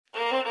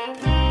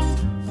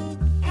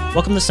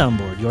Welcome to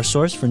Soundboard, your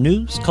source for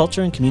news,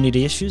 culture, and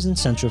community issues in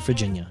Central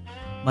Virginia.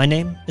 My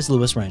name is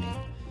Louis Riney.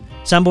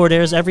 Soundboard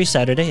airs every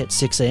Saturday at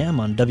 6 a.m.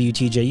 on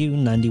WTJU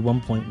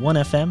 91.1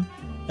 FM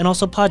and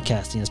also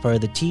podcasting as part of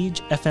the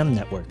TEEJ FM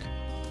network.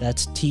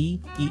 That's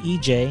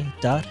TEEJ.FM.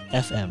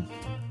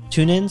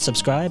 Tune in,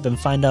 subscribe, and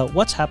find out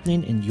what's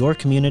happening in your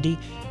community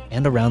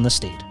and around the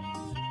state.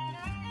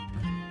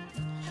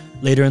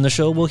 Later in the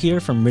show, we'll hear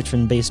from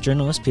Richmond-based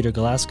journalist Peter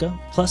Galasco,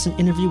 plus an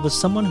interview with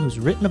someone who's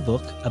written a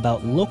book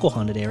about local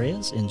haunted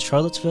areas in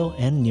Charlottesville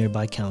and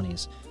nearby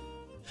counties.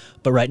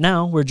 But right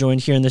now, we're joined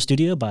here in the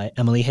studio by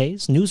Emily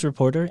Hayes, news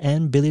reporter,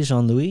 and Billy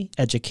Jean-Louis,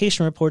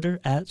 education reporter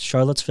at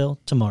Charlottesville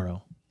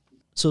Tomorrow.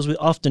 So as we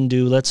often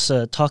do, let's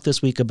talk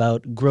this week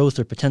about growth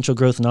or potential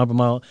growth in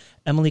Albemarle.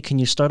 Emily, can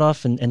you start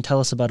off and tell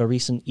us about a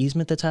recent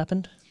easement that's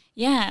happened?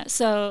 Yeah,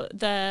 so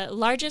the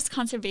largest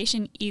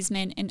conservation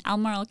easement in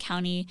Albemarle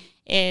County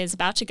is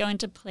about to go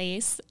into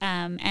place,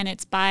 and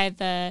it's by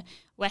the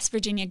West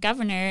Virginia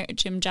governor,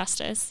 Jim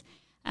Justice.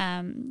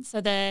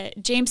 So the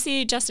James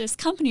C. Justice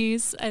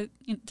companies,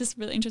 this is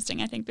really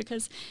interesting, I think,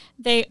 because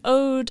they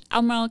owed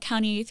Albemarle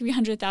County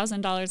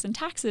 $300,000 in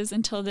taxes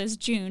until this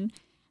June.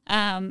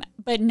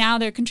 But now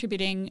they're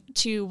contributing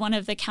to one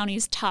of the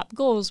county's top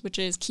goals, which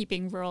is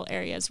keeping rural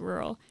areas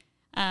rural.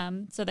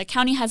 So the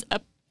county has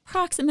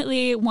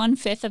approximately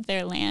 1/5 of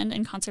their land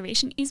in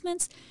conservation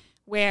easements,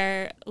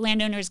 where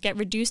landowners get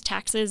reduced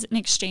taxes in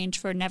exchange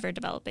for never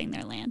developing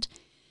their land.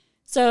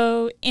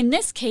 So in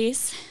this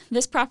case,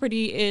 this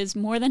property is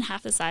more than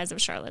half the size of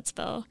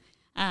Charlottesville,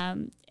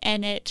 and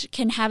it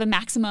can have a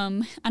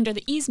maximum under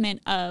the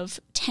easement of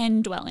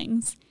 10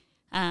 dwellings,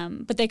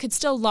 but they could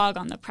still log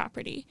on the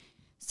property.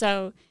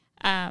 So,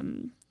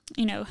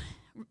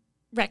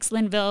 Rex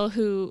Linville,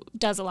 who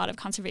does a lot of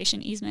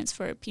conservation easements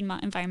for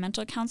Piedmont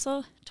Environmental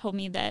Council, told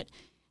me that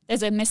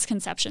there's a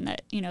misconception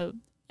that,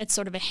 it's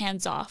sort of a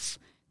hands-off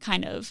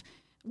kind of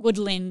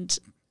woodland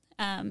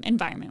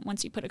environment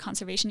once you put a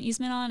conservation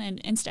easement on, and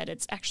instead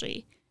it's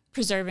actually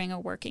preserving a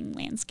working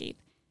landscape,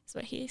 is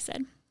what he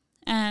said.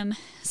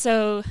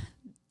 So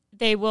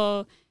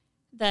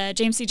the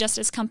James C.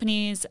 Justice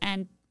companies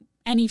and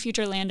any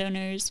future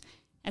landowners,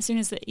 as soon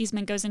as the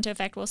easement goes into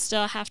effect, will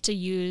still have to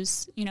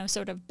use,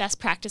 sort of best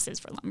practices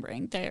for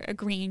lumbering. They're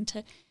agreeing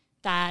to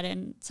that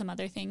and some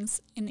other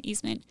things in the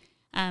easement.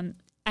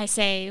 I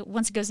say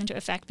once it goes into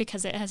effect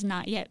because it has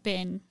not yet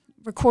been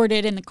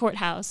recorded in the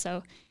courthouse.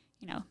 So,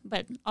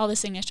 but all the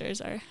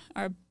signatures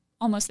are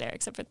almost there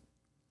except for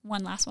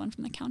one last one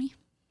from the county.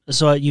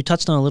 So you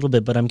touched on a little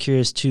bit, but I'm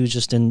curious too,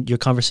 just in your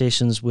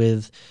conversations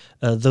with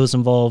those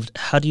involved,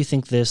 how do you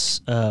think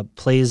this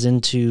plays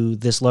into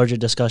this larger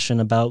discussion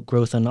about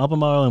growth in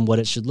Albemarle and what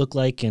it should look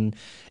like, and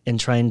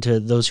trying to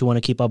those who want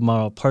to keep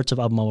Albemarle, parts of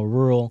Albemarle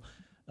rural?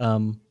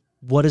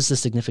 What is the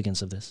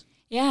significance of this?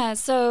 Yeah,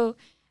 so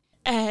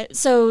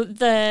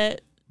the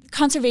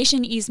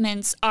conservation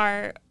easements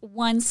are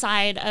one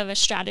side of a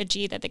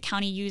strategy that the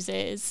county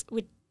uses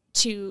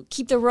to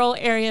keep the rural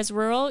areas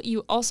rural.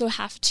 You also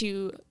have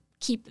to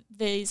keep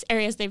these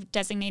areas they've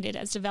designated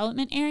as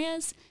development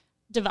areas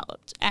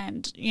developed.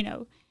 And,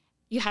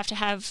 you have to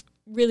have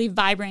really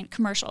vibrant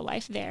commercial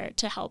life there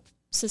to help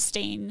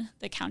sustain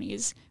the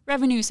county's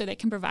revenue so they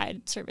can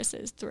provide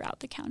services throughout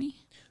the county.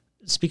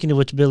 Speaking of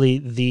which,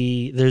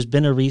 Billy, there's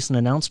been a recent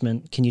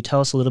announcement. Can you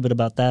tell us a little bit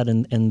about that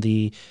and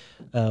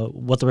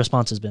what the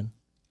response has been?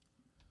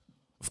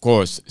 Of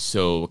course.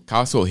 So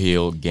Castle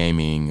Hill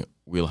Gaming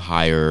will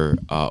hire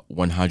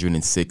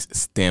 106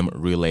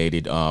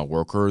 STEM-related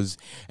workers.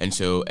 And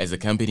so as the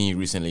company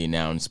recently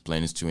announced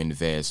plans to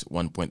invest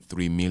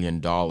 $1.3 million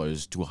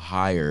to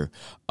hire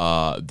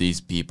these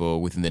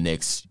people within the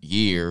next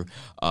year,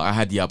 I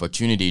had the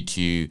opportunity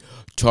to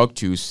talk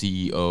to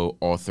CEO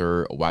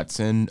Arthur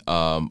Watson,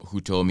 who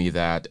told me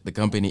that the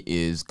company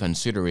is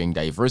considering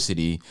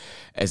diversity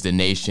as the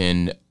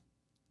nation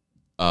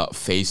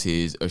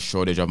faces a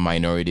shortage of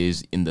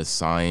minorities in the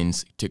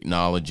science,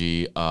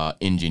 technology,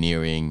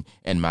 engineering,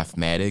 and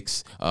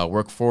mathematics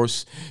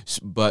workforce.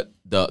 But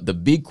the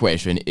big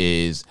question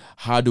is,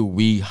 how do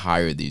we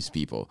hire these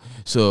people?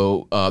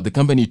 So the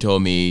company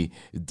told me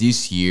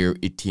this year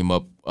it teamed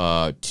up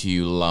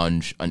to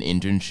launch an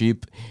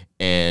internship,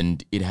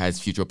 and it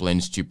has future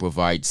plans to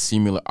provide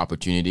similar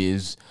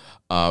opportunities.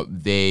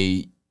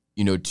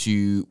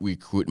 To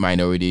recruit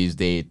minorities,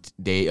 they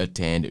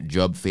attend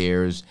job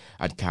fairs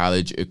at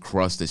college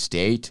across the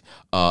state,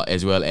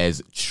 as well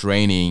as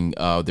training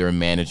their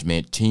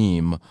management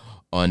team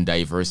on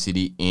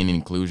diversity and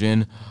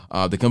inclusion.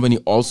 The company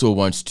also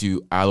wants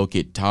to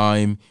allocate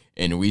time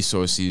and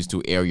resources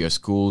to area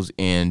schools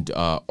and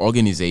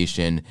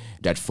organizations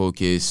that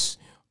focus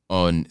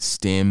on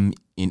STEM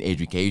in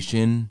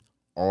education,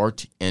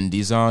 art, and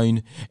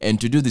design. And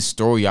to do this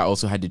story, I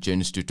also had the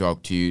chance to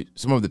talk to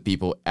some of the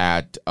people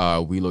at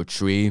Willow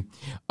Tree.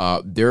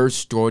 They're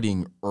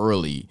starting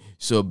early.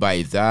 So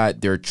by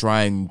that, they're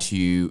trying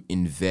to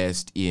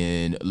invest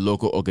in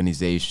local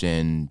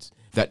organizations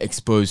that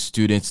expose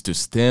students to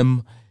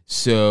STEM.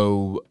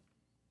 So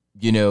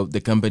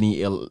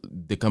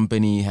the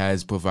company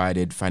has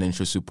provided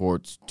financial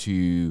support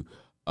to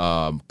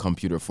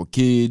Computer for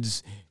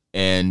Kids,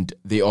 and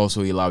they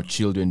also allow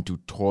children to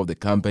tour the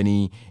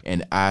company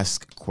and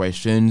ask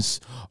questions.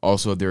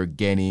 Also, they're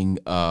getting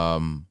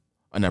an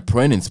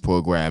apprentice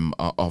program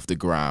off the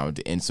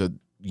ground, and so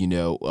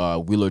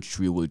Willow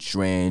Tree will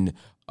train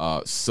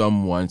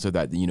someone so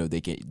that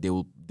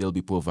they'll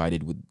be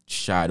provided with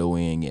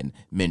shadowing and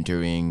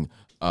mentoring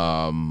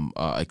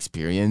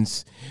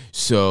experience.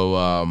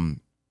 So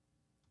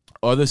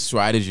other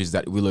strategies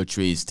that Willow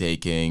Tree is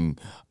taking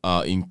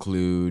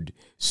include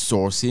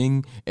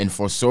sourcing. And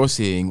for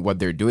sourcing, what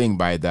they're doing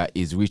by that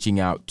is reaching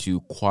out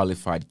to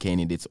qualified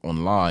candidates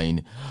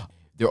online.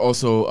 They're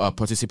also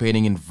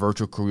participating in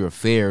virtual career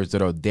fairs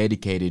that are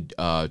dedicated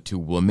to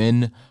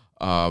women.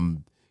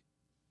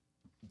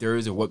 There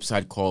is a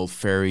website called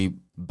Fairy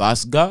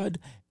Basgad,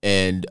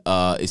 and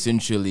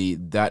essentially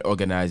that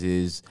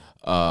organizes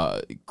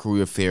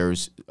career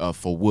fairs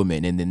for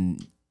women. And then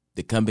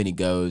the company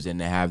goes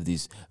and they have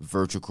these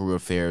virtual career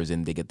fairs,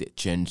 and they get the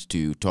chance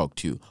to talk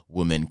to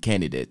women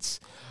candidates.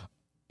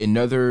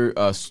 Another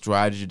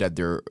strategy that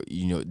they're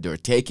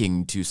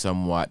taking to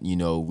somewhat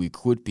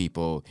recruit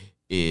people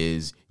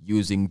is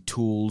using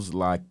tools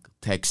like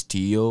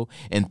Textio.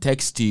 And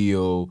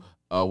Textio,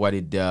 what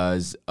it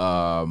does,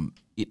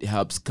 it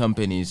helps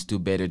companies to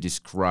better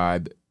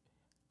describe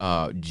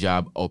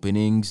job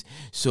openings.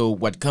 So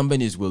what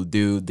companies will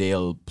do,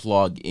 they'll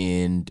plug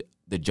in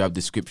the job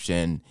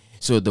description.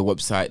 So the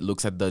website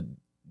looks at the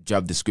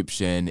job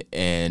description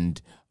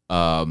and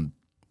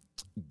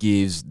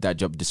gives that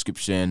job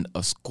description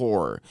a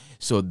score.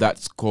 So that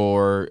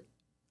score,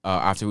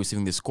 after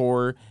receiving the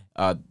score,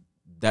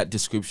 that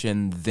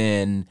description,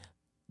 then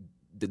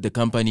the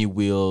company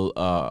will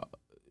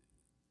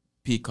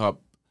pick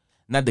up,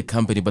 not the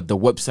company, but the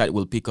website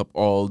will pick up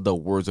all the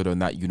words that are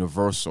not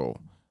universal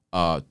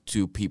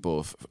to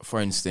people. For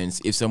instance,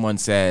 if someone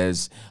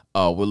says,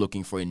 we're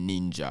looking for a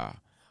ninja,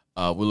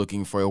 we're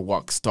looking for a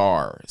rock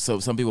star. So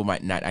some people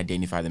might not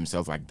identify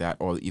themselves like that,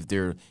 or if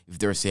they're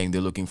saying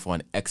they're looking for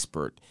an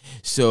expert.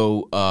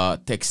 So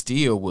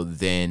Textio will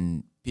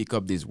then pick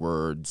up these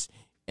words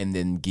and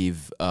then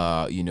give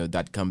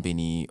that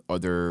company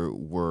other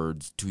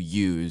words to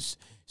use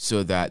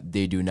so that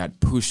they do not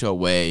push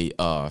away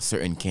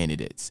certain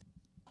candidates.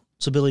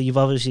 So, Billy, you've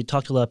obviously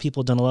talked to a lot of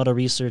people, done a lot of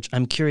research.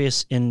 I'm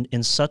curious,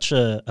 in such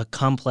a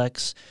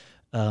complex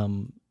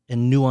and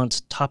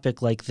nuanced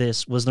topic like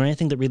this, was there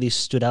anything that really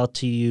stood out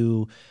to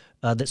you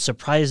that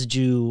surprised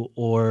you,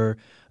 or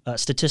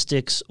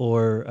statistics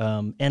or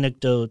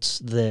anecdotes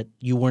that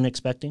you weren't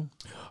expecting?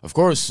 Of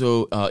course.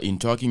 So in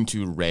talking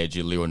to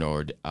Reggie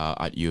Leonard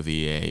at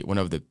UVA, one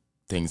of the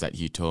things that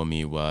he told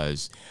me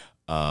was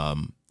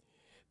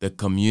the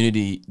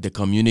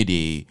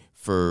community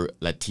for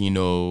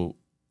Latino,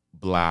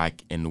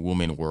 Black, and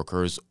women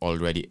workers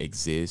already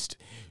exist.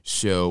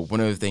 So one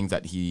of the things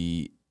that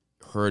he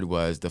heard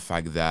was the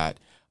fact that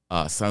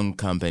some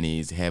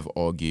companies have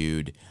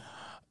argued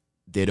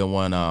they don't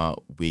want to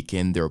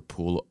weaken their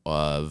pool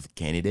of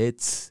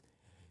candidates.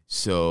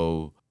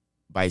 So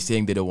by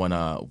saying they don't want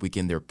to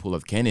weaken their pool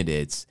of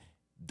candidates,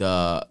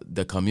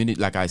 the community,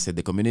 like I said,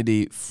 the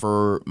community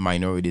for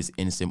minorities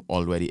in STEM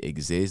already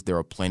exists. There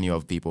are plenty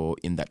of people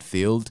in that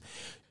field.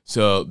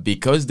 So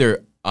because they're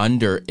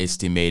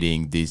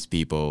underestimating these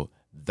people,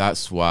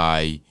 that's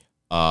why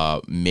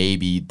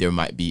maybe there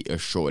might be a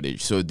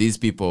shortage. So these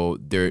people,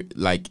 they're,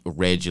 like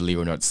Reggie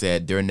Leonard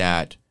said, they're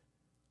not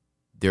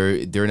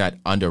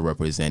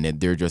underrepresented.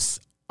 They're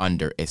just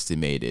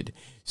underestimated.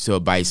 So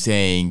by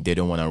saying they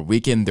don't want to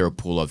weaken their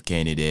pool of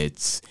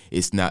candidates,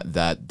 it's not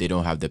that they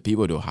don't have the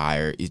people to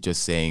hire. It's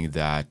just saying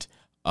that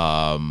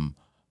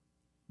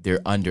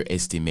they're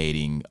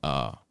underestimating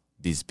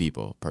these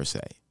people per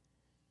se.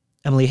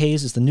 Emily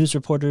Hayes is the news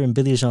reporter, and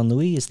Billy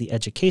Jean-Louis is the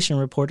education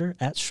reporter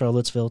at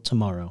Charlottesville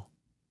Tomorrow.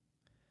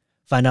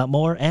 Find out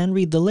more and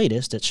read the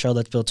latest at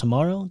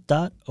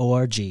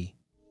charlottesvilletomorrow.org.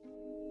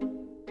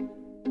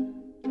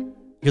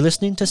 You're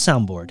listening to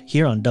Soundboard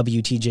here on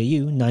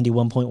WTJU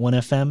 91.1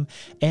 FM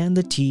and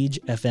the TEEJ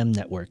FM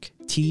network,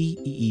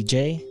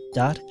 TEEJ.FM.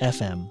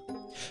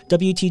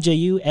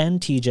 WTJU and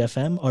TEEJ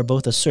FM are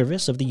both a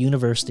service of the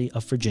University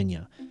of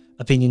Virginia.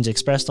 Opinions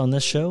expressed on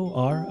this show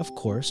are, of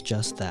course,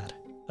 just that,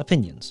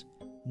 opinions,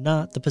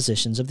 not the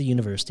positions of the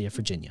University of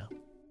Virginia.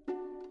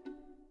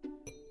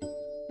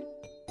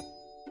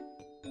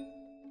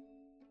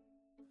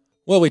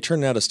 Well, we turn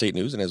now to state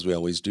news, and as we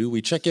always do,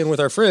 we check in with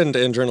our friend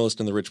and journalist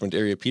in the Richmond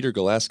area, Peter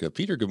Galaska.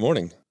 Peter, good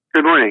morning.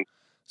 Good morning.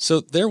 So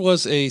there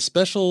was a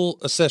special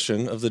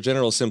session of the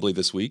General Assembly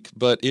this week,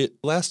 but it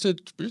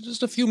lasted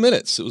just a few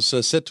minutes. It was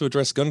set to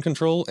address gun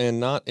control,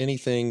 and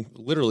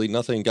literally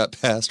nothing got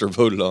passed or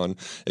voted on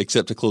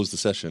except to close the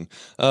session.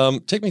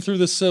 Take me through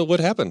this. What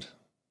happened?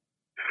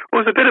 Well,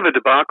 was a bit of a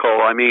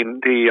debacle. I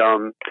mean, the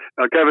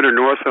Governor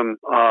Northam,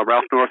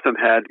 Ralph Northam,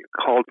 had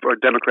called for a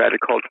Democrat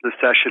had called for the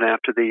session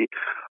after the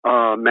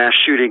mass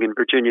shooting in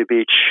Virginia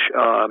Beach,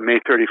 May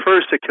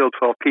 31st, that killed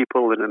 12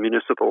 people in a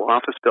municipal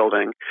office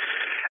building,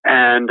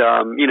 and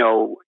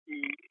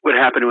what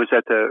happened was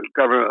that the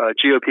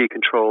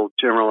GOP-controlled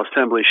General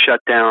Assembly shut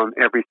down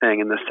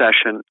everything in the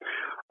session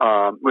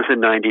within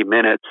 90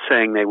 minutes,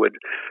 saying they would,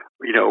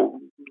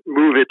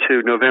 move it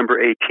to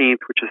November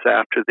 18th, which is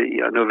after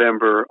the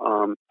November,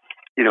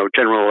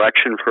 general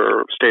election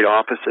for state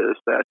offices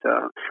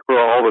where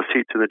all the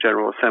seats in the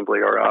General Assembly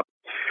are up.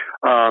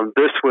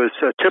 This was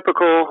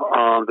typical.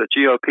 The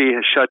GOP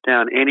has shut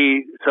down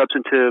any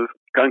substantive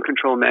gun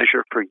control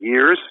measure for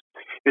years.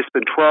 It's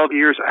been 12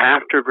 years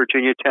after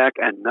Virginia Tech,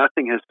 and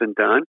nothing has been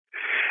done.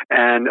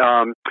 And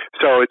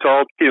so it's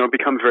all,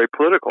 become very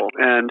political.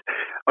 And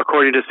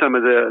according to some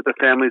of the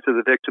families of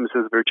the victims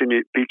of the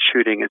Virginia Beach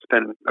shooting, it's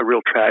been a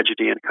real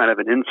tragedy and kind of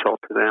an insult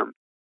to them.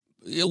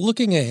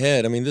 Looking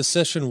ahead, I mean, this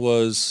session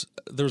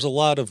there was a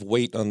lot of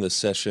weight on this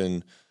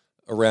session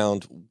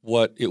around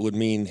what it would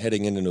mean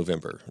heading into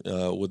November.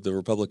 Would the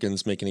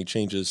Republicans make any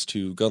changes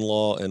to gun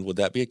law, and would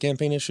that be a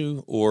campaign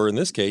issue? Or in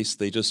this case,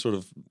 they just sort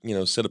of,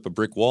 set up a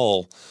brick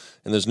wall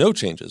and there's no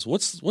changes.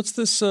 What's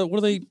this? What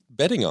are they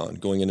betting on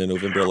going into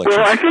November elections?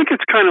 Well, I think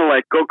it's kind of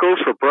like go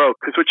for broke,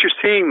 because what you're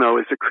seeing, though,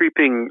 is a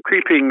creeping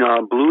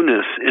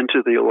blueness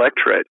into the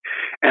electorate.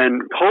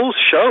 And polls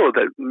show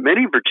that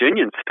many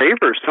Virginians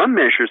favor some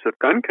measures of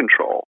gun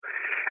control.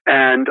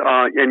 And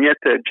yet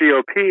the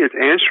GOP is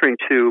answering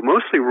to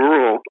mostly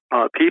rural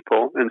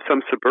people and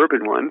some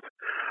suburban ones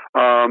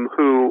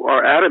who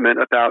are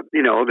adamant about,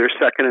 their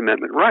Second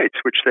Amendment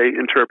rights, which they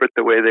interpret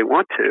the way they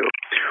want to.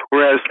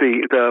 Whereas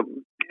the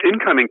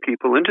incoming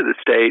people into the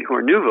state who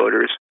are new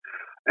voters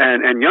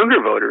and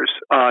younger voters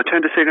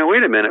tend to say, no,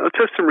 wait a minute, let's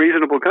have some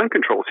reasonable gun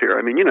controls here.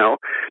 I mean, you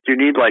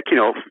need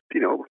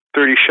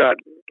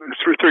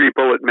 30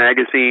 bullet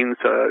magazines.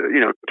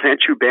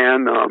 Can't you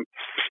ban,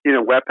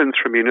 weapons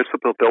from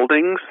municipal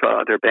buildings?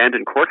 They're banned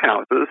in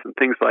courthouses and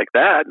things like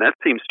that, and that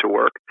seems to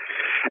work.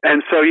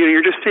 And so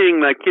you're just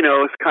seeing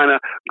it's kind of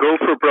go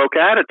for broke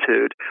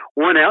attitude.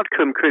 One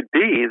outcome could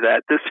be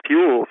that this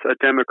fuels a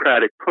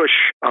Democratic push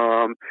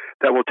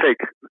that will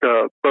take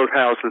both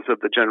houses of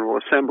the General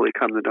Assembly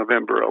come the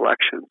November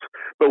elections.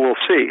 But we'll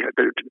see.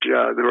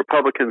 The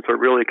Republicans are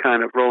really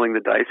kind of rolling the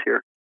dice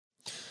here.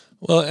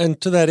 Well, and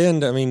to that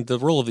end, I mean, the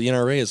role of the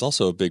NRA is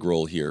also a big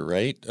role here,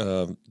 right?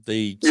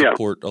 They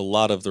support a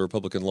lot of the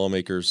Republican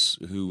lawmakers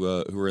who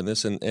are in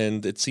this,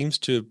 and it seems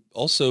to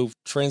also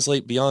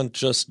translate beyond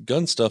just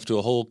gun stuff to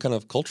a whole kind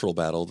of cultural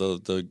battle.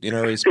 The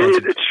NRA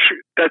sponsors.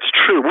 That's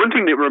true. One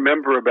thing to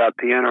remember about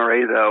the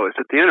NRA, though, is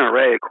that the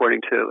NRA,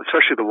 according to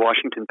especially the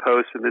Washington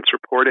Post and its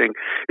reporting,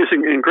 is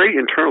in great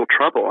internal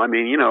trouble. I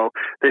mean,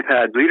 they've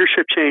had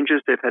leadership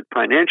changes, they've had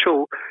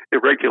financial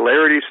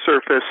irregularities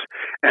surface,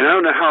 and I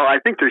don't know how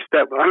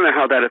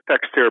that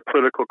affects their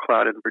political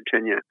clout in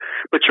Virginia.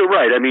 But you're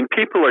right. I mean,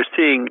 people are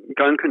seeing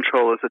gun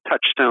control as a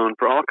touchstone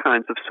for all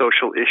kinds of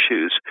social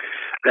issues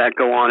that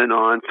go on,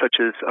 such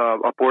as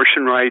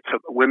abortion rights,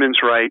 women's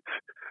rights,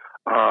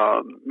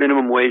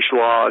 minimum wage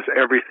laws,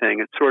 everything.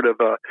 It's sort of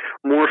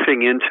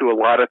morphing into a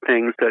lot of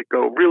things that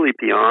go really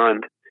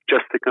beyond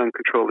just the gun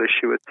control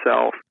issue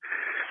itself.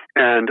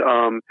 And,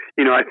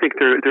 I think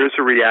there's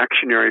a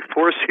reactionary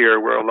force here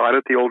where a lot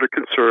of the older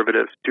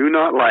conservatives do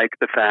not like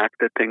the fact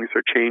that things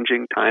are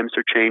changing, times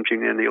are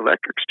changing, and the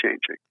electorate's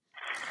changing.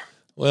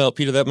 Well,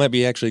 Peter, that might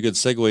be actually a good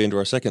segue into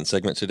our second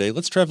segment today.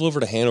 Let's travel over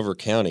to Hanover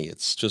County.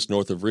 It's just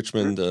north of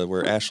Richmond,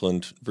 where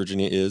Ashland,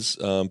 Virginia is.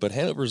 But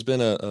Hanover's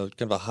been a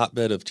kind of a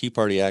hotbed of Tea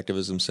Party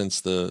activism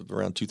since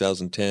around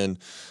 2010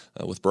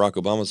 with Barack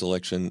Obama's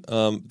election.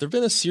 There have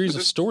been a series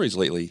of stories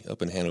lately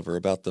up in Hanover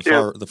about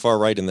the far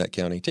right in that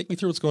county. Take me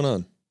through what's going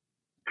on.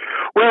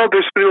 Well,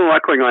 there's been a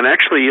lot going on.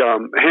 Actually,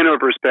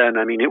 Hanover's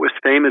it was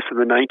famous in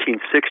the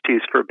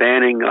 1960s for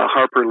banning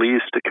Harper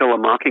Lee's To Kill a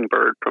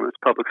Mockingbird from its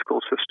public school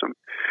system.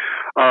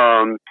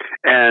 And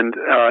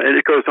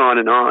it goes on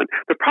and on.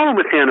 The problem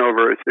with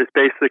Hanover is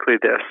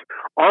basically this.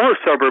 All the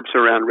suburbs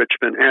around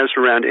Richmond, as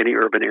around any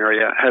urban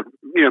area, have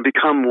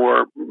become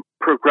more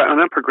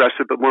not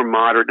progressive, but more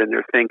modern in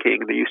their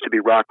thinking. They used to be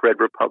rock red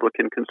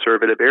Republican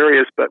conservative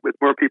areas, but with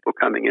more people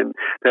coming in,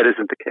 that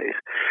isn't the case.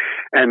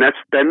 And that's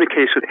been the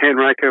case with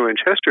Henrico and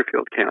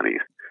Chesterfield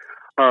counties,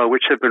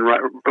 which have been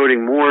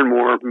voting more and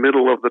more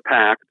middle of the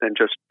pack than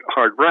just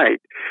hard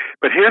right.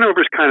 But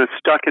Hanover's kind of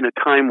stuck in a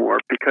time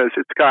warp because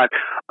it's got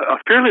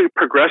a fairly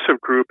progressive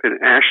group in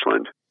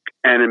Ashland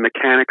and in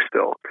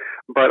Mechanicsville.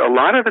 But a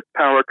lot of its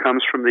power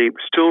comes from the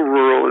still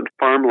rural and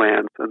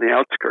farmlands on the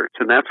outskirts,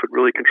 and that's what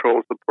really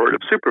controls the Board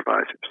of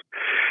Supervisors.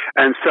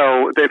 And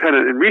so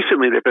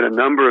recently there have been a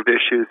number of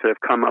issues that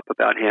have come up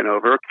about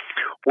Hanover.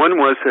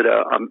 One was that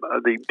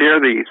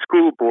the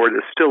school board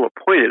is still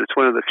appointed. It's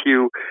one of the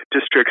few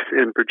districts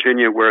in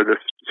Virginia where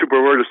the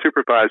Board of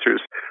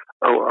Supervisors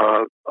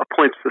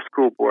appoints the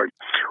school board.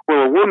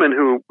 Well, a woman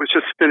who was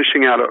just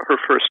finishing out her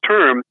first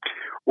term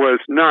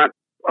was not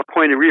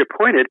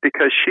reappointed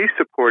because she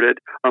supported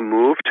a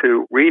move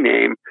to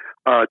rename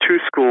two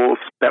schools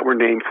that were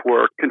named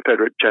for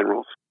Confederate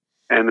generals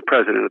and the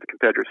president of the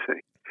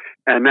Confederacy.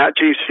 And that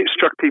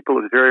struck people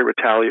as very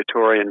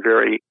retaliatory and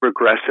very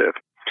regressive.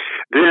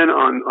 Then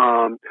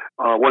on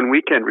one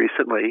weekend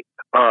recently,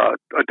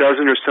 a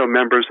dozen or so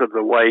members of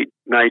the White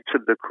Knights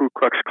of the Ku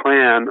Klux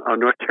Klan, a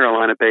North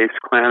Carolina-based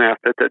Klan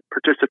outfit that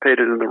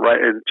participated in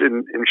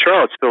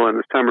Charlottesville in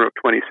the summer of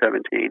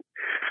 2017,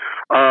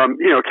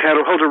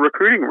 held a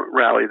recruiting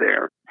rally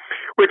there.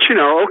 Which,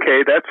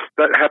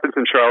 that happens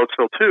in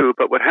Charlottesville too.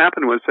 But what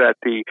happened was that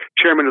the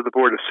chairman of the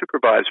Board of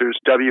Supervisors,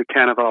 W.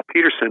 Cannavale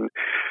Peterson,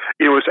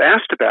 was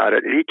asked about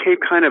it, and he came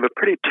kind of a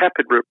pretty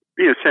tepid,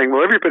 saying,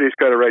 well, everybody's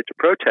got a right to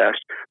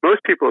protest.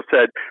 Most people have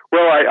said,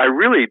 well, I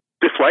really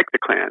dislike the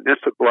Klan.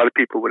 That's what a lot of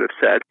people would have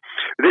said.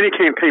 But then he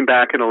came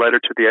back in a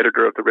letter to the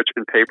editor of the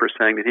Richmond paper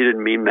saying that he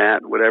didn't mean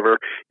that, whatever.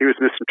 He was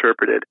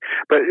misinterpreted.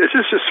 But it's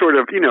just sort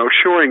of,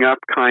 shoring up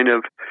kind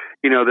of,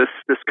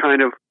 this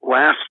kind of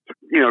last,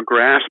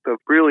 grasp of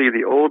really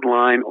the old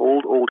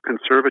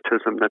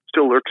conservatism that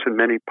still lurks in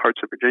many parts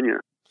of Virginia.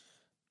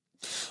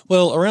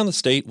 Well, around the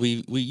state,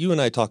 you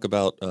and I talk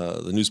about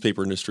the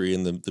newspaper industry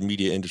and the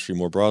media industry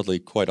more broadly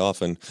quite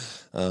often,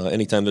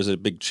 anytime there's a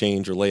big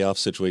change or layoff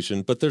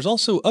situation. But there's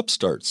also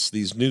upstarts,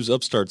 these news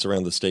upstarts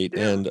around the state.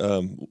 Yeah.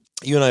 And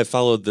you and I have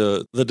followed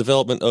the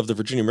development of the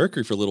Virginia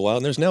Mercury for a little while,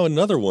 and there's now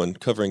another one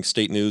covering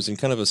state news in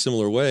kind of a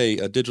similar way,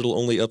 a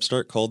digital-only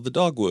upstart called the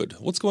Dogwood.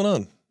 What's going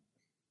on?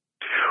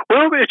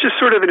 Well, it's just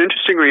sort of an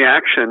interesting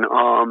reaction.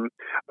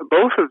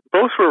 Both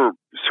were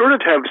sort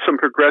of have some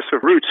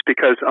progressive roots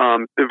because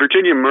the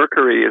Virginia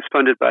Mercury is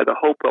funded by the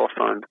Hopewell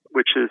Fund,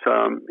 which is,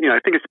 I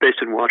think it's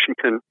based in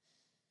Washington,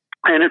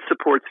 and it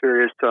supports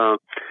various,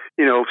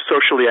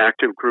 socially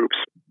active groups.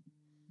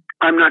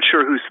 I'm not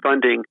sure who's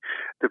funding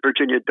the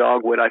Virginia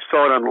Dogwood. I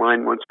saw it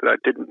online once, but I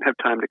didn't have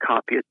time to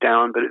copy it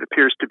down. But it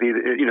appears to be,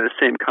 the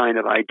same kind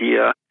of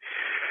idea.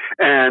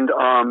 And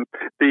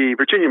the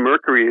Virginia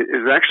Mercury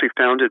is actually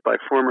founded by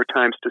former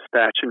Times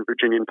Dispatch and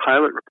Virginian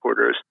Pilot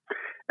reporters,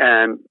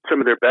 and some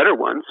of their better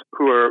ones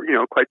who are,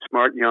 quite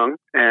smart, young.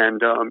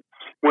 And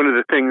one of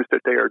the things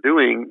that they are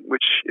doing,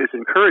 which is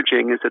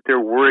encouraging, is that they're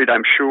worried,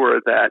 I'm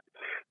sure, that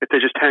if they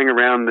just hang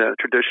around the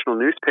traditional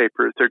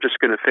newspapers, they're just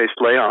going to face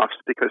layoffs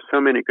because so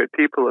many good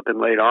people have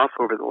been laid off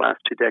over the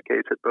last 2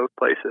 decades at both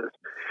places.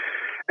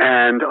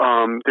 And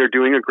they're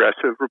doing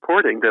aggressive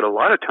reporting that a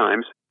lot of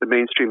times the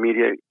mainstream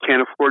media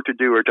can't afford to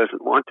do or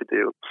doesn't want to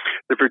do.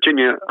 The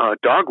Virginia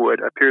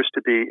Dogwood appears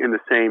to be in the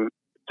same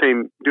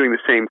doing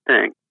the same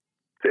thing.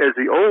 As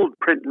the old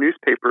print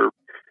newspaper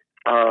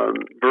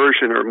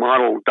version or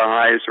model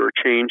dies or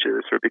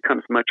changes or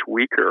becomes much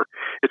weaker,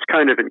 it's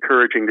kind of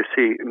encouraging to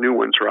see new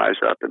ones rise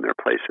up in their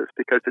places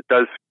because it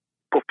does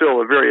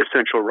fulfill a very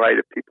essential right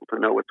of people to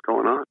know what's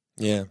going on.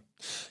 Yeah.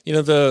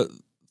 The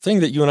thing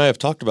that you and I have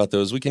talked about,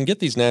 though, is we can get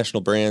these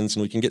national brands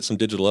and we can get some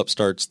digital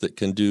upstarts that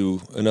can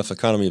do enough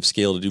economy of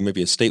scale to do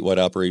maybe a statewide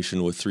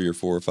operation with 3 or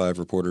 4 or 5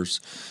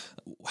 reporters.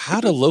 How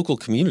do local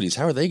communities,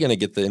 how are they going to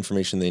get the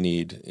information they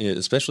need,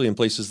 especially in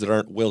places that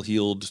aren't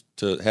well-heeled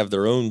to have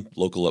their own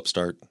local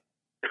upstart?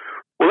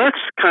 Well, that's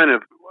kind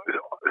of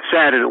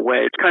sad in a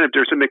way. It's kind of,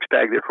 there's a mixed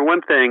bag there. For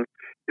one thing,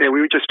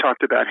 we just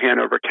talked about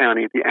Hanover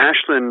County. The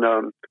Ashland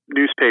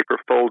newspaper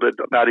folded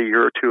about a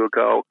year or 2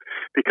 ago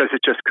because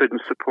it just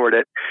couldn't support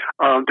it.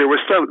 There was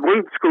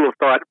one school of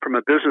thought from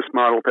a business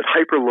model that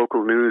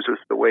hyper-local news is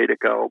the way to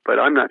go, but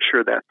I'm not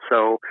sure that's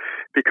so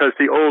because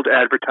the old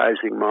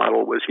advertising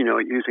model was,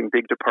 using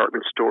big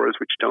department stores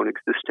which don't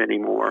exist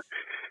anymore.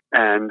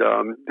 And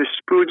this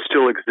food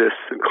still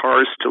exists and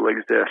cars still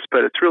exist,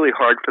 but it's really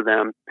hard for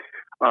them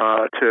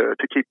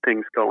to keep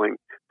things going.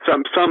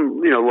 Some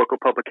local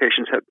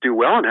publications do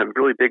well and have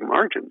really big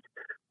margins,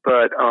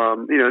 but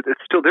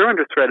it's still, they're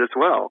under threat as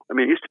well. I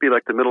mean, it used to be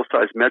like the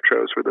middle-sized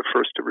metros were the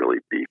first to really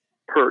be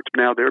hurt.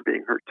 Now they're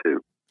being hurt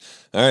too.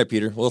 All right,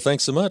 Peter. Well,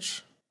 thanks so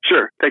much.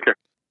 Sure. Take care.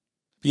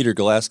 Peter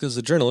Galaska is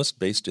a journalist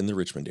based in the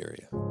Richmond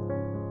area.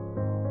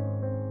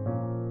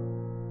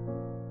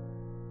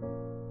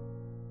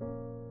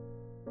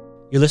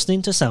 You're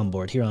listening to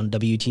Soundboard here on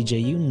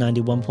WTJU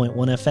 91.1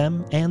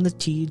 FM and the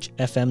TEEJ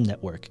FM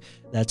network.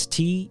 That's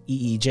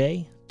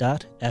TEEJ.FM.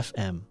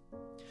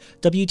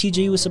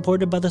 WTJU is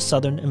supported by the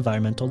Southern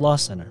Environmental Law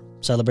Center,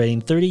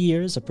 celebrating 30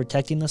 years of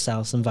protecting the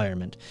South's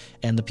environment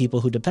and the people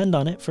who depend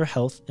on it for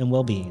health and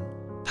well-being.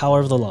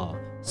 Power of the Law,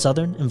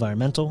 Southern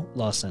Environmental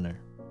Law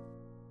Center.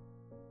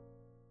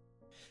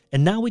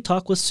 And now we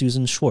talk with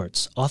Susan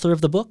Schwartz, author of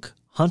the book,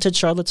 Haunted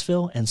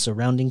Charlottesville and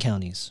Surrounding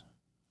Counties.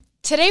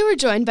 Today we're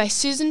joined by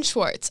Susan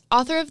Schwartz,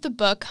 author of the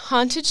book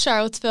Haunted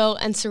Charlottesville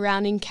and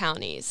Surrounding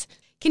Counties.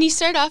 Can you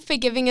start off by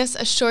giving us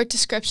a short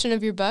description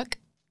of your book?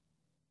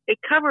 It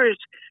covers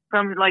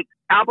from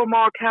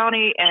Albemarle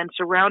County and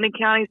surrounding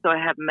counties. So I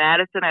have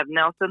Madison, I have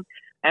Nelson,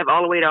 I have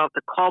all the way down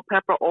to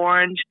Culpeper,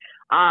 Orange,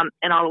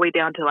 and all the way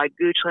down to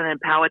Goochland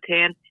and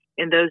Powhatan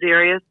in those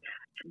areas.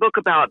 It's a book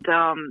about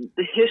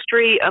the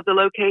history of the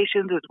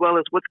locations as well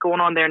as what's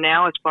going on there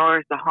now as far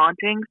as the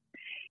hauntings.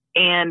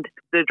 and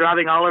the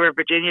driving all over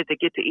Virginia to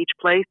get to each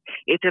place.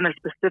 It's in a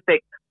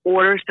specific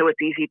order, so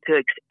it's easy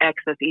to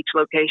access each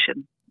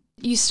location.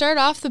 You start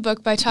off the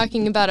book by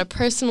talking about a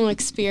personal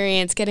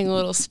experience getting a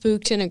little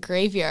spooked in a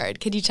graveyard.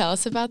 Could you tell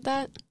us about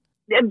that?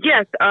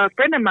 Yes, a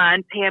friend of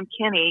mine, Pam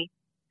Kenny,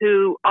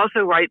 who also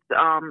writes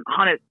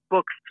haunted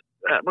books,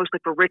 mostly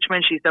for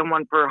Richmond. She's done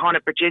one for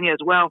Haunted Virginia as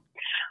well.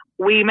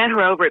 We met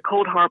her over at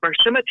Cold Harbor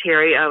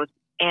Cemetery,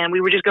 and we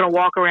were just going to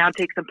walk around,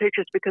 take some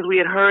pictures, because we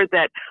had heard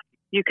that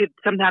you could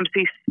sometimes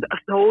see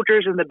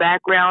soldiers in the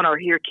background or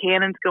hear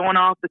cannons going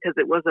off, because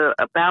it was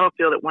a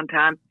battlefield at one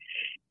time.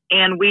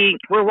 And we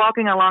were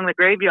walking along the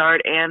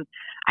graveyard, and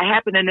I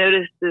happened to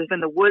notice this in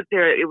the woods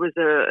there. It was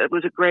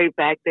a grave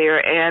back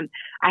there, and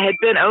I had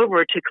been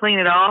over to clean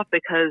it off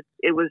because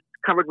it was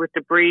covered with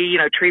debris,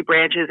 tree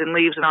branches and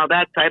leaves and all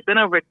that. So I'd been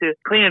over to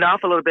clean it off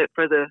a little bit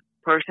for the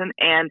person,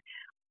 and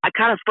I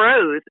kind of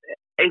froze.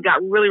 It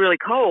got really, really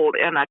cold,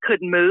 and I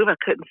couldn't move. I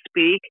couldn't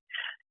speak.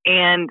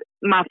 And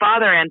my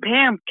father and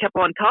Pam kept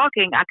on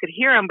talking. I could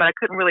hear them, but I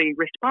couldn't really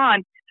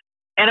respond.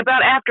 And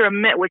about after a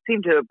minute, what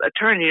seemed to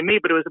eternity to me,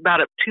 but it was about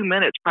 2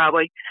 minutes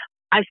probably,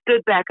 I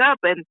stood back up,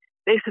 and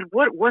they said,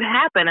 what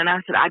happened? And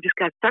I said, I just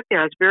got stuck there.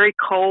 I was very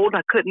cold.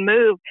 I couldn't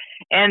move.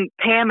 And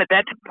Pam at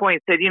that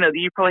point said,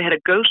 you probably had a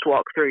ghost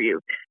walk through you.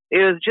 It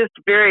was just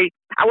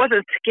I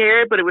wasn't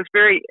scared, but it was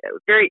very,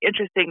 very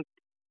interesting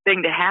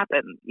thing to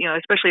happen,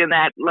 especially in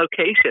that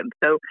location.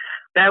 So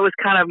that was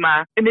kind of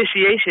my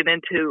initiation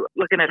into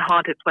looking at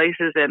haunted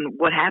places and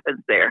what happens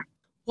there.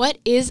 What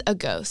is a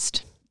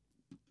ghost?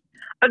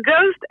 A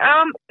ghost,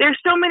 there are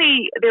so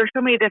many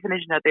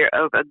definitions out there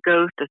of a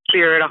ghost, a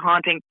spirit, a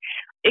haunting.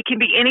 It can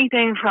be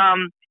anything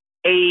from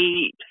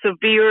a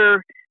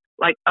severe,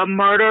 like a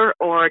murder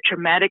or a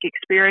traumatic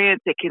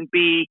experience. It can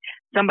be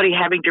somebody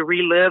having to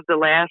relive the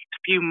last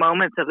few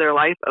moments of their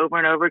life over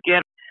and over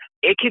again.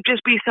 It could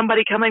just be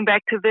somebody coming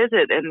back to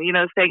visit and,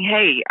 saying,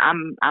 hey,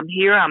 I'm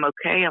here, I'm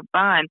okay, I'm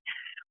fine.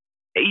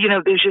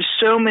 There's just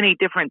so many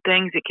different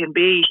things it can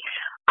be.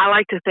 I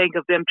like to think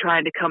of them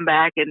trying to come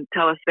back and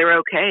tell us they're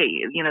okay.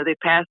 They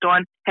passed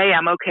on. Hey,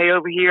 I'm okay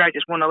over here. I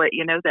just want to let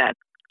you know that.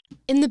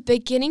 In the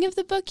beginning of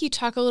the book, you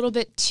talk a little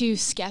bit to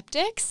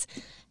skeptics.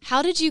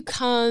 How did you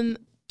come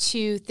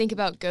to think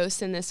about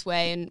ghosts in this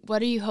way, and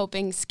what are you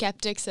hoping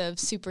skeptics of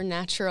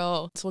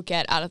supernatural will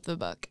get out of the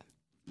book?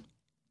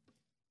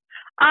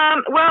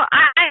 Well,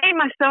 I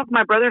myself,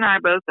 my brother and I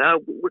both,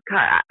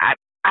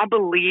 I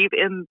believe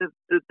in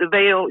the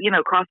veil,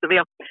 across the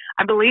veil.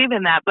 I believe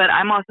in that, but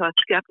I'm also a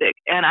skeptic.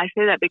 And I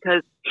say that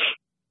because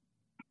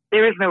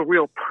there is no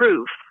real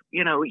proof.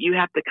 You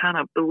have to kind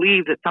of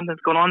believe that something's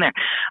going on there.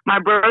 My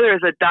brother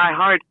is a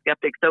diehard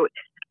skeptic, so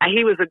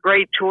he was a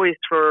great choice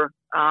for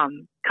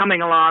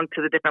coming along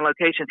to the different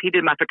locations. He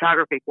did my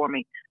photography for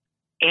me.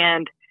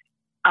 And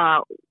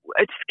a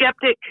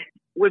skeptic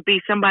would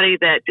be somebody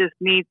that just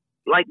needs,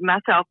 like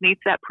myself, needs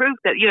that proof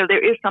that,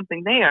 there is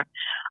something there.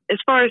 As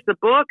far as the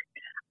book,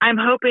 I'm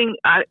hoping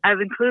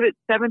I've included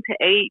 7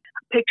 to 8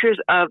 pictures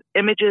of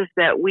images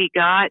that we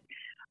got.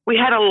 We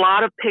had a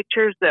lot of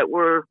pictures that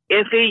were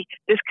iffy.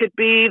 This could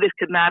be, this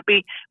could not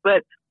be,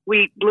 but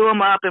we blew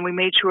them up and we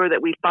made sure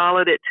that we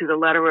followed it to the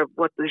letter of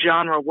what the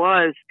genre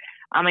was.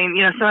 I mean,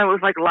 some of it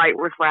was like light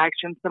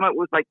refraction, some of it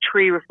was like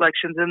tree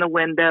reflections in the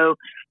window,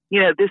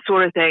 this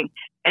sort of thing.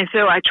 And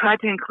so I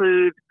tried to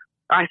include,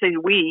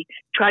 we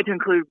tried to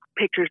include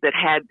pictures that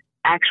had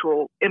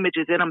actual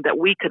images in them that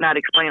we could not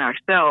explain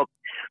ourselves.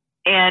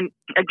 And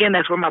again,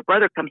 that's where my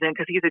brother comes in,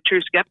 because he's a true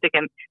skeptic.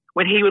 And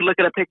when he would look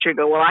at a picture and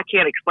go, well, I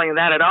can't explain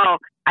that at all,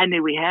 I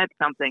knew we had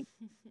something.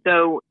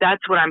 So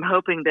that's what I'm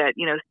hoping, that,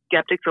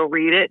 skeptics will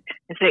read it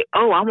and say,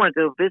 oh, I want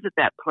to go visit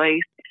that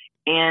place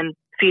and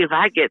see if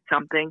I get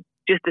something,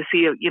 just to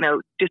see,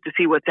 just to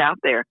see what's out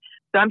there.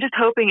 So I'm just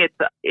hoping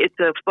it's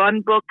a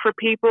fun book for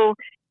people.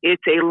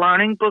 It's a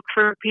learning book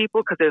for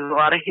people, because there's a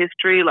lot of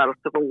history, a lot of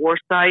Civil War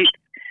sites,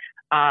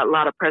 a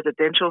lot of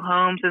presidential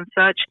homes and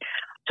such.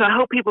 So I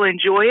hope people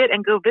enjoy it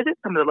and go visit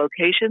some of the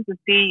locations and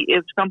see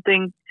if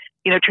something,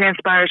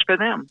 transpires for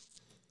them.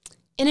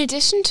 In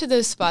addition to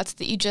those spots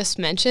that you just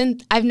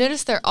mentioned, I've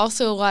noticed there are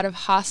also a lot of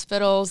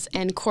hospitals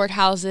and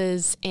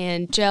courthouses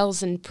and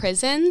jails and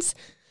prisons.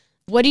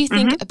 What do you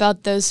think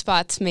about those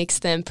spots makes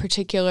them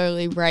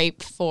particularly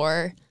ripe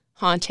for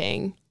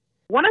haunting?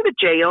 One of the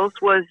jails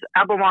was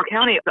Albemarle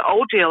County, the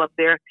old jail up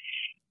there.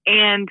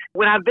 And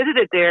when I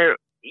visited there,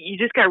 you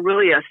just got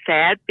really a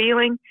sad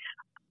feeling.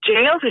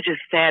 Jails are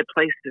just sad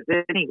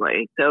places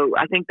anyway. So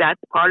I think that's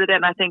part of that.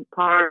 And I think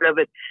part of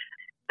it,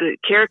 the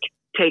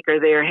caretaker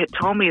there had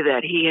told me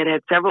that he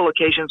had several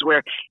occasions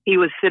where he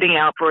was sitting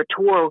out for a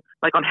tour,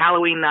 like on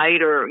Halloween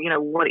night or,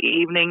 one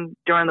evening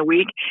during the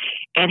week,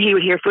 and he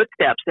would hear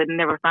footsteps and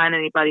never find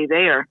anybody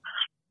there.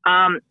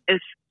 As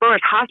far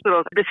as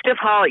hospitals, the Stiff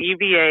Hall at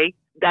UVA,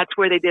 that's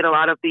where they did a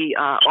lot of the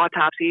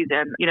autopsies,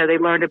 and they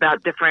learned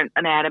about different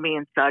anatomy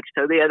and such.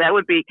 So that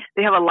would be,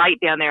 they have a light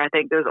down there. I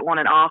think there's on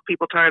and off.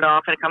 People turn it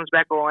off and it comes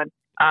back on.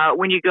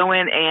 When you go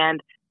in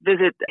and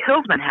visit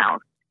Hillsman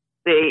House,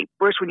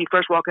 when you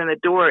first walk in the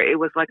door, it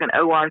was like an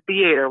OR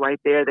theater right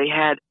there. They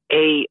had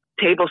a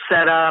table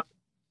set up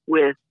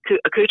with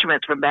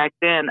accoutrements from back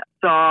then,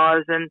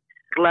 saws and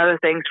leather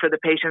things for the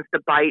patients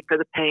to bite for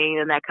the pain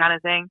and that kind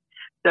of thing.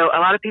 So a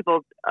lot of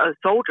people,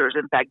 soldiers,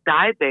 in fact,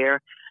 died there.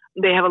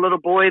 They have a little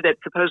boy that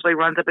supposedly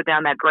runs up and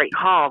down that great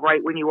hall.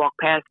 Right when you walk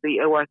past the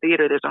OR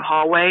theater, there's a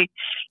hallway,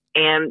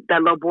 and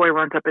that little boy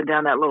runs up and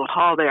down that little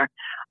hall there.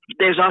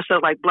 There's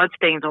also like blood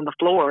stains on the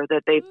floor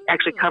that they've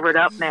actually covered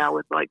up now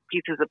with like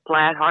pieces of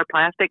hard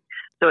plastic,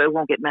 so it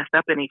won't get messed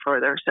up any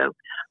further. So,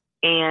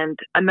 and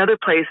another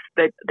place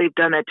that they've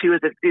done that too is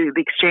the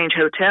Exchange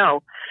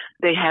Hotel.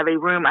 They have a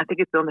room, I think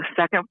it's on the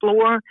second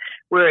floor,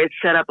 where it's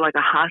set up like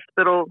a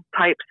hospital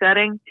type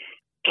setting.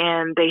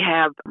 And they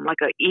have like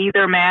a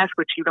ether mask,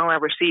 which you don't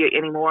ever see it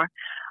anymore.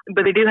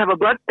 But they do have a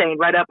blood stain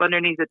right up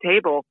underneath the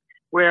table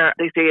where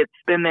they say it's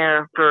been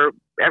there for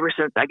ever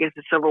since, I guess,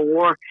 the Civil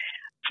War.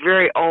 It's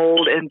very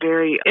old and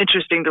very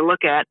interesting to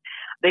look at.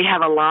 They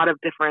have a lot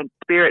of different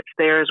spirits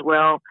there as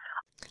well.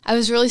 I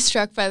was really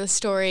struck by the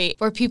story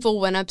where people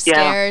went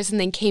upstairs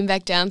and then came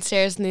back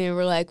downstairs and they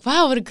were like,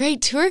 wow, what a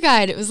great tour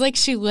guide. It was like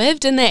she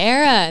lived in the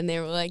era. And they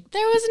were like,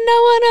 there was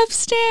no one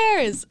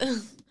upstairs.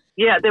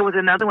 Yeah, there was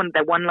another one,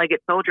 that one-legged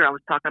soldier I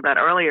was talking about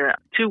earlier.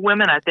 2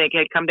 women, I think,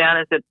 had come down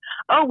and said,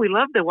 oh, we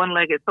love the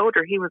one-legged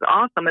soldier. He was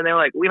awesome. And they were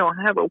like, we don't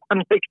have a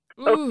one-legged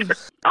soldier.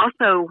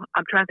 Also,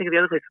 I'm trying to think of the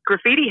other place,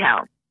 Graffiti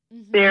House.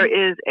 Mm-hmm. There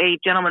is a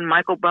gentleman,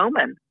 Michael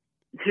Bowman,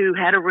 who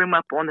had a room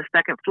up on the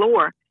second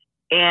floor.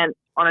 And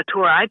on a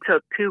tour I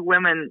took, 2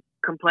 women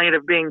complained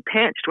of being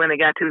pinched when they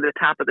got to the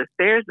top of the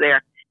stairs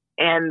there.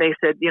 And they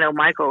said,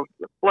 Michael's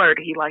a flirt.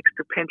 He likes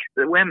to pinch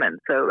the women.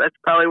 So that's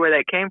probably where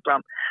that came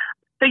from.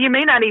 So you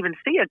may not even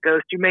see a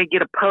ghost. You may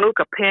get a poke,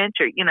 a pinch,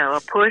 or, a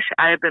push.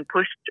 I have been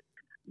pushed.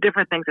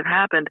 Different things have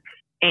happened.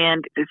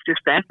 And it's just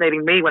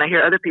fascinating me when I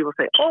hear other people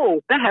say, oh,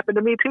 that happened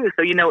to me too.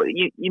 So you know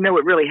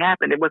it really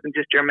happened. It wasn't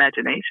just your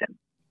imagination.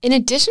 In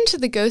addition to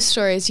the ghost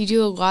stories, you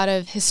do a lot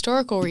of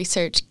historical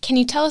research. Can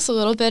you tell us a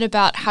little bit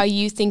about how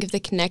you think of the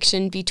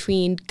connection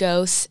between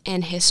ghosts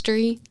and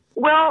history?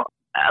 Well,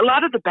 a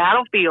lot of the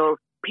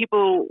battlefields,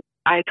 people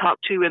I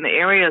talked to in the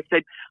area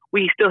said,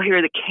 we still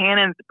hear the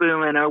cannons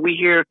booming, or we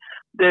hear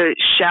the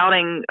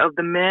shouting of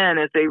the men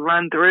as they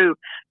run through.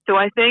 So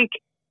I think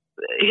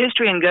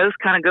history and ghosts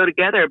kind of go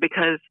together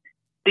because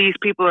these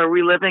people are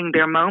reliving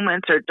their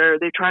moments, or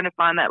they're trying to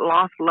find that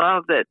lost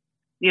love that,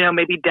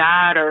 maybe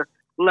died or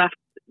left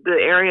the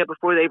area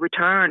before they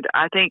returned.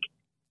 I think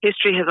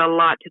history has a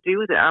lot to do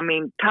with it. I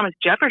mean, Thomas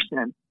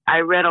Jefferson, I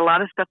read a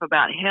lot of stuff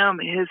about him,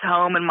 his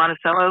home in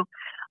Monticello.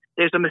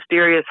 There's a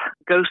mysterious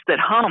ghost that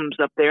hums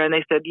up there. And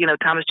they said,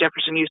 Thomas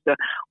Jefferson used to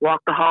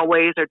walk the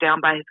hallways or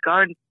down by his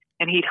garden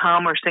and he'd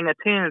hum or sing a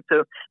tune.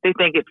 So they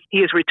think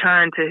he has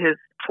returned to his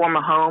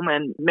former home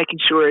and making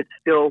sure it's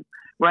still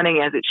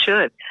running as it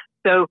should.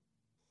 So,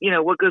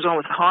 what goes on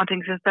with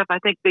hauntings and stuff, I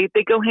think they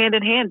go hand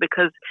in hand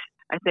because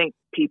I think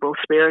people,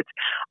 spirits,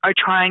 are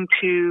trying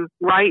to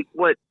right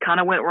what kind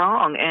of went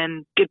wrong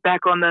and get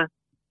back on the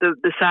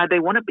side they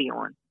want to be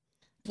on.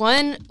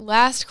 One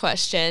last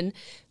question.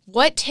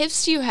 What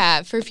tips do you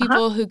have for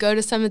people who go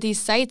to some of these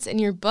sites in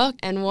your book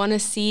and want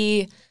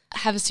to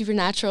have a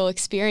supernatural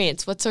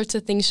experience? What sorts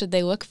of things should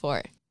they look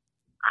for?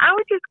 I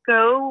would just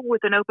go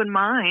with an open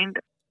mind.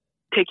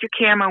 Take your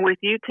camera with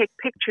you. Take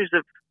pictures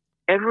of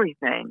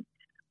everything.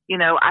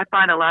 I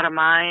find a lot of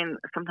mine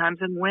sometimes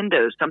in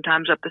windows,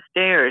 sometimes up the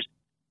stairs.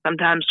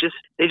 Sometimes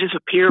they just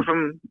appear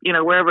from,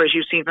 wherever, as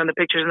you've seen from the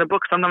pictures in the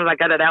book. Sometimes I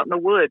got it out in the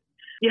woods.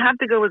 You have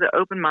to go with an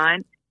open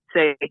mind.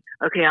 Say,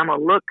 okay, I'm going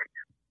to look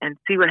and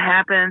see what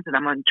happens, and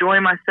I'm going to enjoy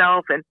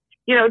myself. And,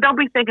 don't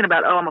be thinking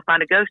about, I'm going to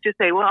find a ghost. Just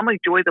say, well, I'm going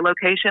to enjoy the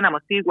location. I'm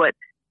going to see what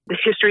the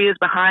history is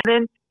behind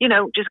it.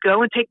 Just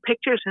go and take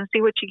pictures and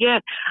see what you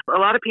get. A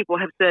lot of people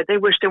have said they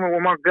wish there were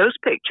more ghost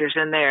pictures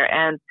in there.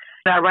 And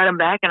I write them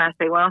back and I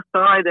say, well,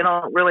 sorry, they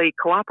don't really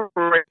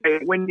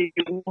cooperate when you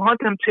want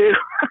them to.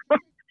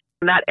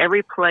 Not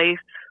every place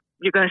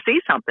you're going to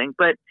see something,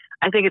 but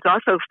I think it's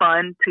also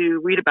fun to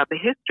read about the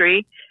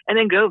history and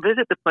then go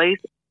visit the place.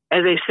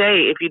 As they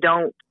say, if you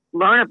don't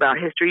learn about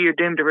history, you're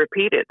doomed to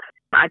repeat it.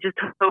 I just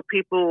hope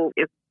people,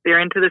 if they're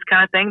into this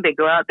kind of thing, they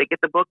go out, they get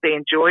the book, they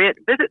enjoy it,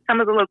 visit some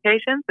of the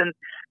locations, and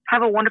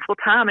have a wonderful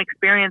time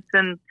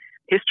experiencing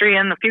history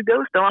and a few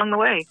ghosts along the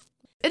way.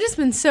 It has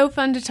been so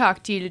fun to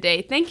talk to you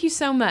today. Thank you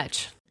so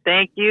much.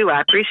 Thank you.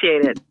 I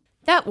appreciate it.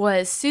 That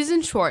was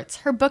Susan Schwartz.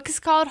 Her book is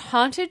called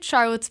Haunted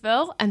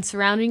Charlottesville and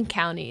Surrounding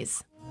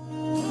Counties.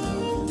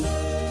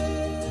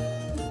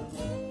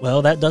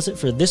 Well, that does it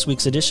for this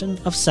week's edition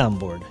of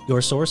Soundboard,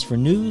 your source for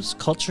news,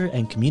 culture,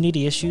 and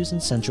community issues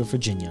in Central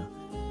Virginia.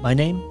 My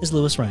name is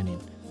Louis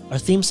Reining. Our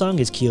theme song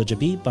is Kio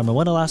Jabib by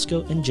Marwan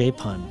Alasco and Jay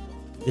Pun.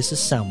 This is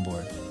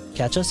Soundboard.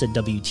 Catch us at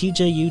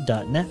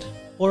WTJU.net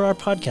or our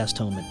podcast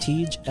home at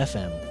Teej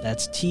FM.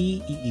 That's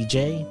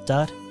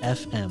TEEJ.FM.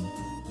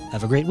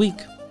 Have a great week.